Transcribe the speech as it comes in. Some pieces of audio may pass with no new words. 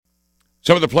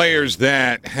Some of the players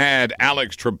that had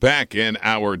Alex Trebek in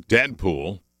our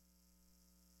Deadpool,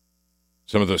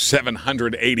 some of the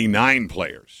 789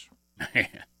 players.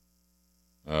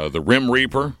 The Rim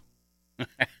Reaper,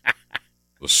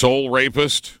 the Soul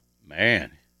Rapist.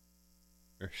 Man.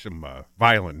 There's some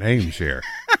violent names here.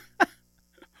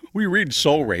 We read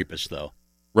Soul Rapist, though.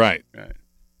 Right.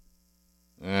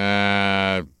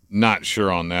 Not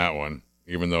sure on that one,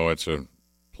 even though it's a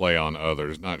play on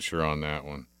others. Not sure on that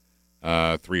one.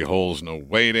 3 holes, no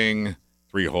waiting.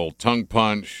 3-hole tongue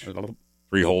punch.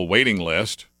 3-hole waiting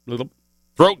list.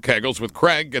 Throat kegels with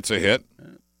Craig gets a hit.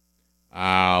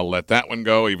 I'll let that one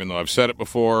go, even though I've said it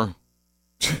before.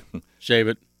 Save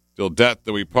it. Till death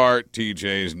do we part.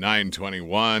 TJ's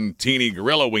 921. Teeny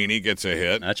Gorilla Weenie gets a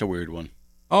hit. That's a weird one.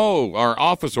 Oh, our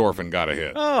office orphan got a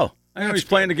hit. Oh, I know he's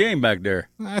playing the game back there.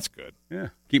 That's good. Yeah,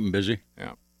 keep him busy.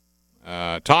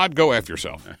 Yeah. Todd, go F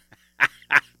yourself.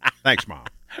 Thanks, Mom.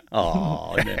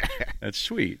 Oh, that's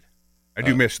sweet. I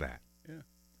do miss that. Yeah.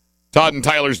 Todd and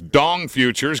Tyler's Dong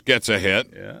Futures gets a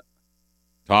hit. Yeah.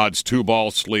 Todd's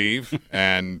 2-ball sleeve.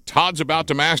 And Todd's about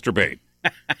to masturbate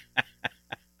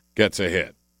gets a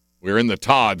hit. We're in the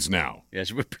Todds now.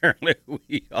 Yes, apparently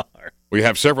we are. We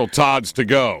have several Todds to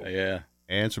go. Yeah.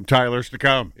 And some Tylers to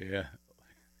come. Yeah.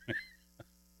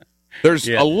 There's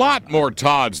a lot more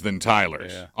Todds than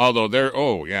Tylers. Yeah. Although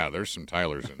there's some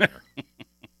Tylers in there.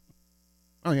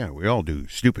 Oh, yeah, we all do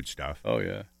stupid stuff. Oh,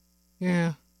 yeah.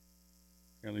 Yeah.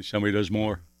 Apparently somebody does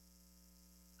more.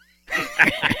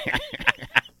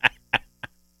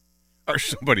 Or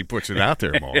somebody puts it out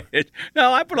there more.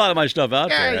 No, I put a lot of my stuff out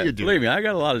Yeah, there. you do. Believe me, I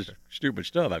got a lot of stupid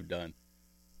stuff I've done.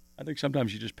 I think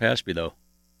sometimes you just pass me, though.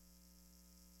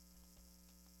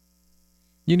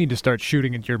 You need to start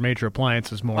shooting at your major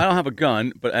appliances more. I don't have a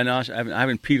gun, but I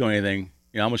haven't peed on anything.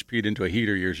 I almost peed into a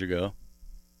heater years ago.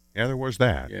 Yeah, there was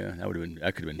that. Yeah,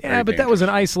 that could have been. Yeah, but that was an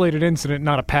isolated incident,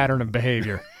 not a pattern of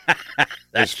behavior.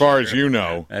 As far as you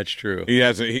know. That's true.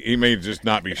 He may just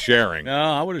not be sharing. No,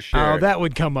 I would have shared. Oh, that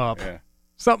would come up. Yeah.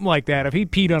 Something like that. If he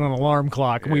peed on an alarm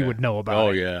clock, we would know about it.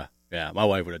 Oh, yeah. Yeah, my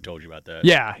wife would have told you about that.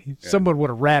 Yeah, someone would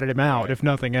have ratted him out, if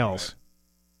nothing else.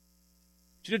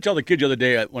 She did tell the kid the other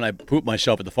day when I pooped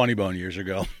myself at the Funny Bone years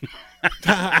ago.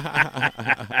 I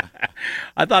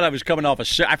thought I was coming off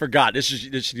I forgot. This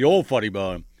is the old Funny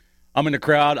Bone. I'm in the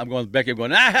crowd. I'm going with Becky. I'm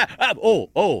going,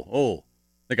 oh.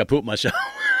 I think I pooped myself.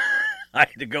 I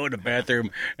had to go in the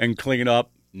bathroom and clean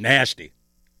up. Nasty.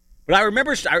 But I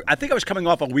remember, I think I was coming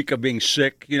off a week of being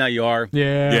sick. You know how you are.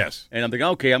 Yeah. Yes. And I'm thinking,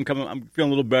 okay, I'm feeling a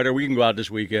little better. We can go out this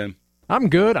weekend. I'm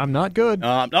good. I'm not good.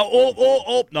 Not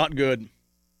good.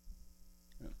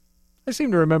 I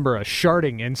seem to remember a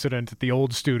Sharting incident at the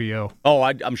old studio. Oh,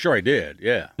 I'm sure I did.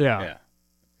 Yeah. Yeah.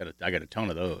 I got a ton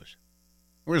of those.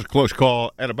 There was a close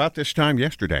call at about this time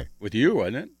yesterday. With you,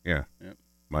 wasn't it? Yeah. Yep.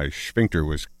 My sphincter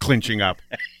was clinching up.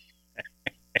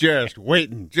 Just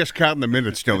waiting, just counting the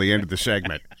minutes till the end of the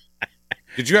segment.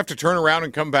 Did you have to turn around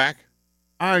and come back?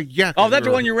 Yeah. Oh, that's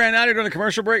the one you ran out of during the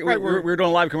commercial break? Right, we were doing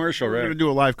a live commercial, We're right? going to do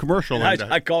a live commercial.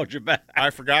 I called you back. I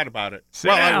forgot about it. Sit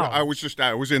down. I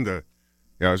was in the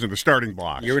starting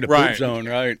blocks. You were in the poop zone,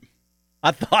 right?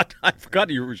 I forgot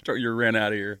you ran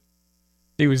out of here.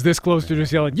 He was this close to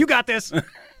just yelling, "You got this!"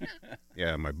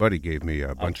 Yeah, my buddy gave me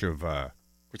a bunch of. Of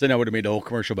course, then I would have made the whole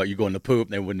commercial about you going to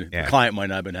poop. And the client might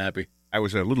not have been happy. I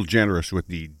was a little generous with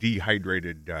the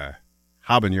dehydrated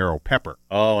habanero pepper.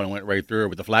 Oh, and it went right through it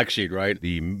with the flaxseed, right?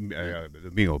 The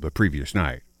meal the previous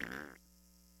night.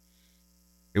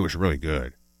 It was really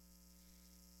good.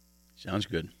 Sounds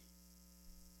good.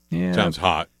 Yeah. Sounds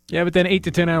hot. Yeah, but then 8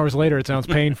 to 10 hours later, it sounds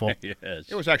painful. Yes.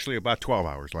 It was actually about 12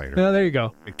 hours later. Oh, there you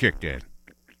go. It kicked in.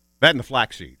 That and the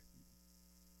flaxseed.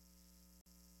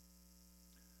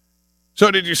 So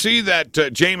did you see that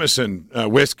Jameson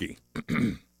whiskey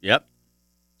Yep.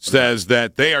 says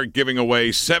that they are giving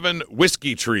away 7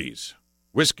 whiskey trees,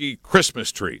 whiskey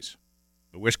Christmas trees?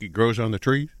 The whiskey grows on the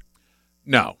trees?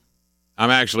 No.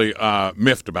 I'm actually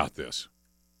miffed about this.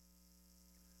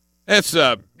 It's,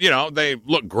 they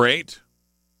look great.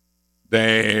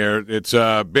 It's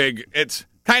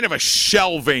kind of a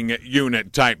shelving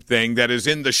unit type thing that is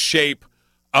in the shape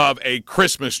of a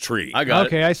Christmas tree. I got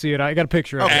Okay, I see it. I got a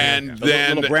picture of it. And The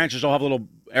then little branches all have little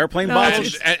airplane No,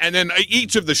 boxes. and then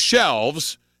each of the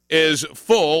shelves is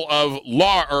full of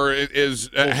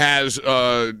has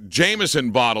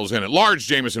Jameson bottles in it, large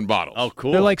Jameson bottles. Oh,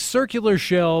 cool. They're like circular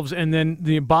shelves, and then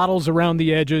the bottles around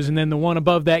the edges, and then the one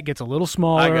above that gets a little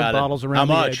smaller. I got bottles it. around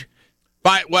How the much?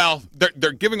 edge.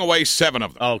 They're giving away 7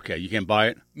 of them. Okay, you can't buy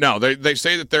it? No, they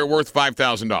say that they're worth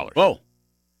 $5,000. Whoa.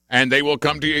 And they will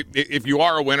come to you. If you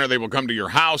are a winner, they will come to your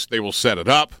house. They will set it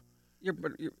up.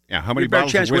 How many you better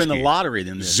bottles chance of whiskey? winning the lottery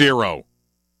than this. 0.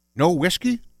 No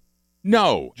whiskey?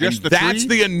 No. Just And the that's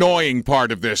 3? the annoying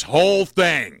part of this whole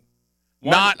thing.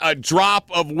 Why- Not a drop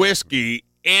of whiskey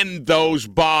in those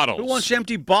bottles. Who wants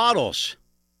empty bottles?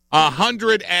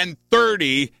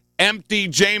 130 empty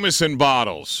Jameson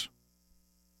bottles.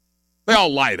 They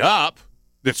all light up.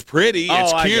 It's pretty.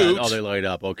 It's I cute. got it. Oh, they light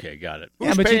up. Okay, got it.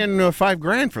 Who's but paying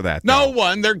 $5,000 for that? No though?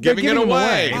 one. They're giving it giving them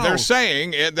away. away. They're Oh.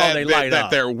 saying that, they light that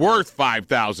up. they're worth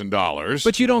 $5,000.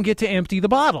 But you don't get to empty the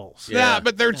bottles. Yeah,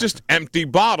 but they're just empty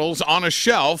bottles on a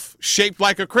shelf shaped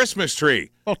like a Christmas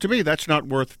tree. Well, to me, that's not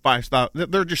worth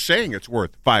 $5,000. They're just saying it's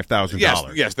worth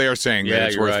 $5,000. Yes, they are saying Yeah, that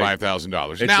it's you're worth right.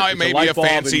 $5,000. It's Now, a- it it's may a be a light bulb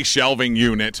fancy and- shelving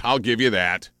unit. I'll give you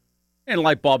that. And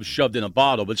light bulbs shoved in a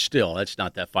bottle, but still, that's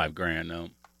not that $5,000. No.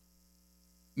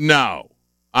 No.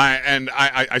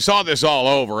 I saw this all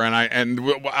over, and I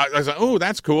was like, oh,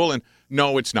 that's cool. And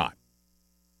no, it's not.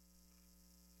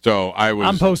 So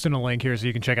I'm posting a link here so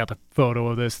you can check out the photo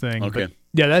of this thing. Okay. But,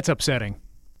 yeah, that's upsetting.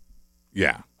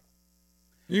 Yeah.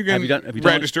 You can Have you done-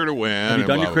 register to win. Have you and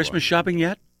done blah, your blah, Christmas shopping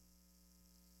yet?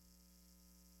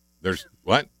 blah. There's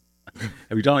what?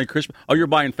 Have you done any Christmas? Oh, you were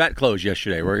buying fat clothes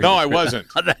yesterday, were you? No, I wasn't.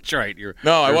 That's right.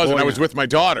 No, I wasn't. I avoiding- was with my You're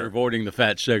daughter. avoiding the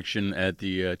fat section at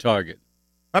the Target.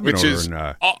 I've been Which is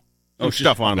ordering oh,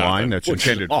 stuff online that's Which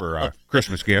is intended for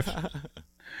Christmas gifts.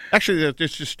 Actually,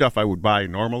 it's just stuff I would buy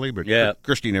normally, but Yeah.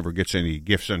 Christy never gets any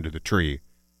gifts under the tree.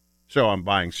 So I'm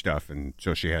buying stuff, and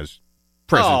so she has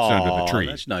presents under the tree.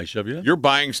 That's nice of you. you're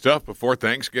buying stuff before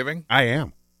Thanksgiving? I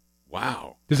am.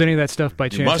 Wow. Does any of that stuff by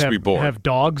chance must be bored. have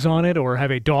dogs on it or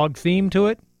have a dog theme to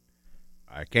it?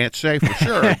 I can't say for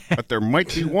sure, but there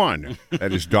might be one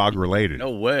that is dog related.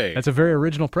 No way. That's a very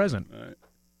original present.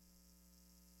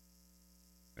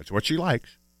 That's what she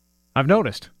likes. I've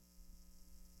noticed.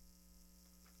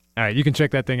 All right, you can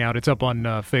check that thing out. It's up on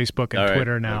Facebook and All right,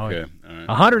 Twitter now. Okay. All right.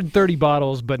 130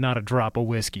 bottles, but not a drop of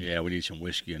whiskey. Yeah, we need some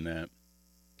whiskey in that.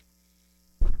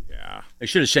 Yeah. They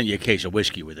should have sent you a case of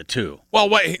whiskey with it too. Well,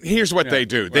 here's what they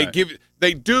do. right.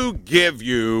 They do give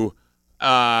you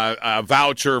a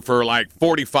voucher for like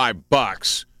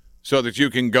 $45 so that you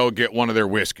can go get one of their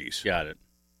whiskeys. Got it.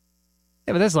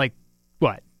 Yeah, but that's like,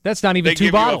 what? That's not even They two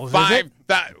give bottles, you a is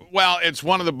it? well, it's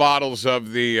one of the bottles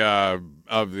of the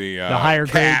The higher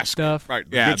grade cask stuff? Right.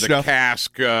 The Yeah, good the stuff.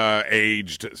 cask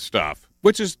aged stuff,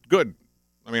 which is good.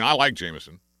 I mean, I like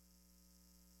Jameson.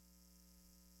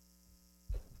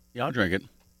 Yeah, I'll drink it.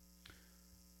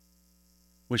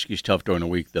 Whiskey's tough during the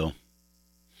week, though.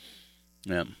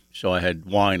 Yeah. So I had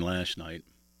wine last night.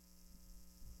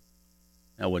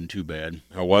 That wasn't too bad.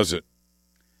 How was it?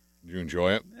 Did you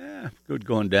enjoy it? Yeah, good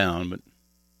going down, but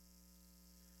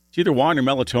it's either wine or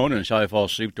melatonin. It's how I fall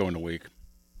asleep during the week.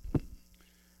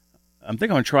 I'm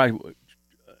thinking I'm going to try,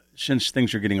 since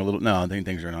things are getting a little, no, I think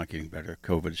things are not getting better.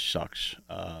 COVID sucks.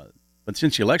 But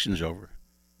since the election's over,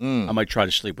 I might try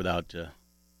to sleep without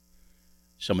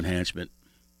some enhancement.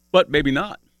 But maybe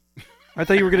not. I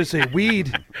thought you were going to say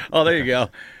weed. Oh, there you go.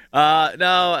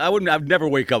 No, I wouldn't. I'd never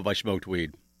wake up if I smoked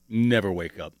weed. Never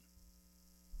wake up.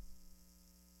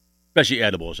 Especially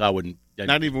edibles. I wouldn't.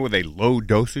 Not even with a low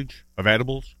dosage of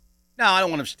edibles? No, I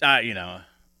don't want to.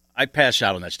 I pass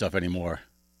out on that stuff anymore.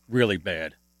 Really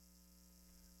bad.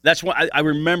 That's why I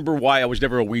remember why I was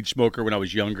never a weed smoker when I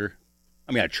was younger.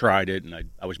 I mean, I tried it, and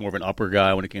I was more of an upper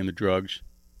guy when it came to drugs.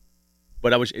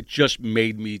 But it just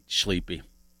made me sleepy.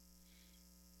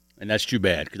 And that's too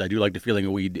bad, because I do like the feeling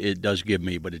of weed it does give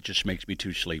me, but it just makes me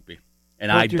too sleepy. And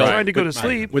Well, I if you're don't. trying to go to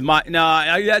sleep. With my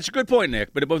that's a good point,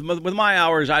 Nick. But with my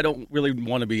hours, I don't really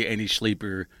want to be any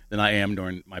sleepier than I am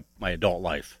during my adult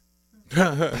life.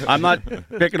 I'm not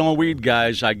picking on weed,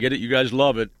 guys. I get it. You guys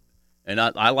love it. And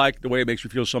I like the way it makes me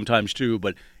feel sometimes, too.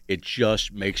 But it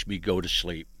just makes me go to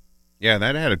sleep. Yeah,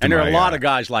 that added to And there are a my, lot of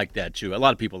guys like that, too. A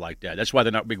lot of people like that. That's why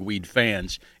they're not big weed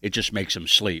fans. It just makes them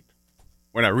sleep.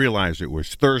 When I realized it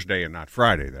was Thursday and not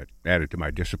Friday, that added to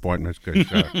my disappointments because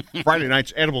Friday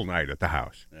night's edible night at the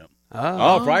house. Yeah.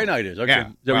 Oh, Friday night is. Okay. Yeah.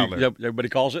 Is that Well, what everybody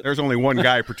calls it? There's only one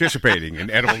guy participating in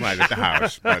edible night at the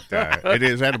house, but it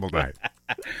is edible night.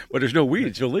 But there's no weed.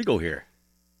 It's illegal here.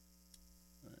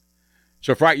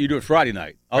 So you do it Friday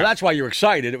night. Oh, that's why you're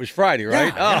excited. It was Friday,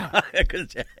 right? Oh, because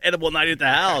it's edible night at the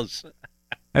house.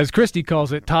 As Christy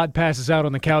calls it, Todd passes out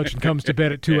on the couch and comes to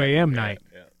bed at 2 a.m. night.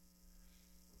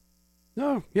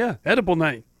 Oh, yeah, edible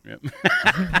night. Yeah,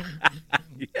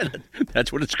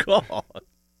 that's what it's called.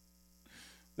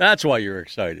 That's why you're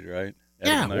excited, right?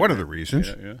 Yeah, Edible night. one of the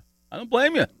reasons. Yeah. I don't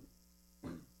blame you.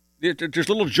 There's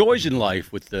little joys in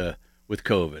life with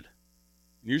COVID.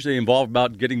 Usually involved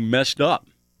about getting messed up.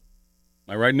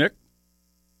 Am I right, Nick?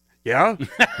 Yeah.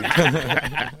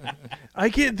 I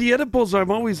get the edibles.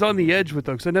 I'm always on the edge with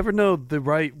those. I never know the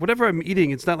right. Whatever I'm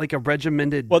eating, it's not like a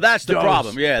regimented. Well, that's the dose.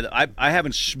 problem. Yeah, I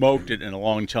haven't smoked it in a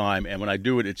long time, and when I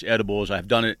do it, it's edibles. I've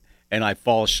done it, and I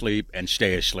fall asleep and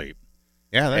stay asleep.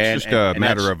 Yeah, that's just a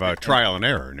matter of trial and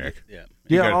error, Nick.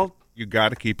 Yeah. You got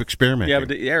to keep experimenting. Yeah, but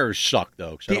the errors suck,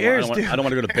 though. 'Cause The errors I don't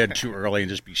want to go to bed too early and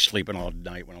just be sleeping all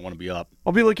night when I want to be up.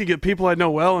 I'll be looking at people I know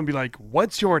well and be like,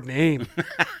 "What's your name?"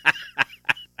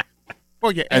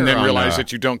 Well, you And err then on, realize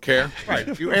that you don't care.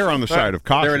 right. You err on the side of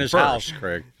caution. They're in his first. house,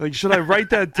 Craig. Like, should I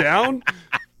write that down?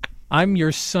 I'm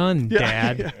your son,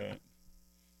 Dad.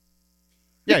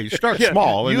 Yeah, you start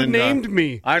small, and You then named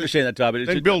me. I understand that, Todd, but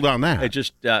then build on that. It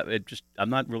just, I'm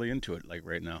not really into it like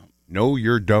right now. Know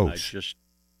your dose.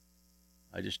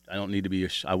 I don't need to be.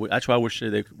 That's why I wish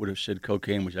they would have said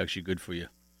cocaine was actually good for you.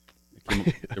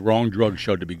 The wrong drug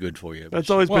showed to be good for you.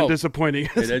 That's always been disappointing.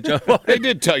 They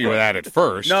did tell you that at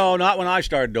first. No, not when I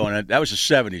started doing it. That was the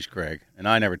 70s, Craig, and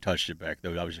I never touched it back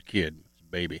then. I was a kid, a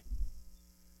baby.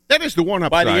 That is the one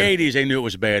By upside. the 80s, they knew it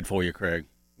was bad for you, Craig.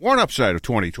 One upside of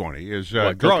 2020 is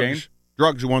What, drugs. cocaine?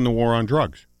 Drugs won the war on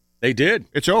drugs. They did.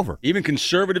 It's over. Even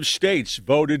conservative states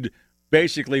voted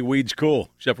basically weed's cool,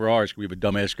 except for ours. We have a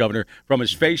dumbass governor from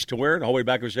his face to where? The whole way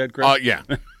back of his head, Craig? Yeah.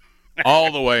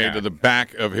 All the way to the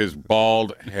back of his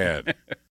bald head.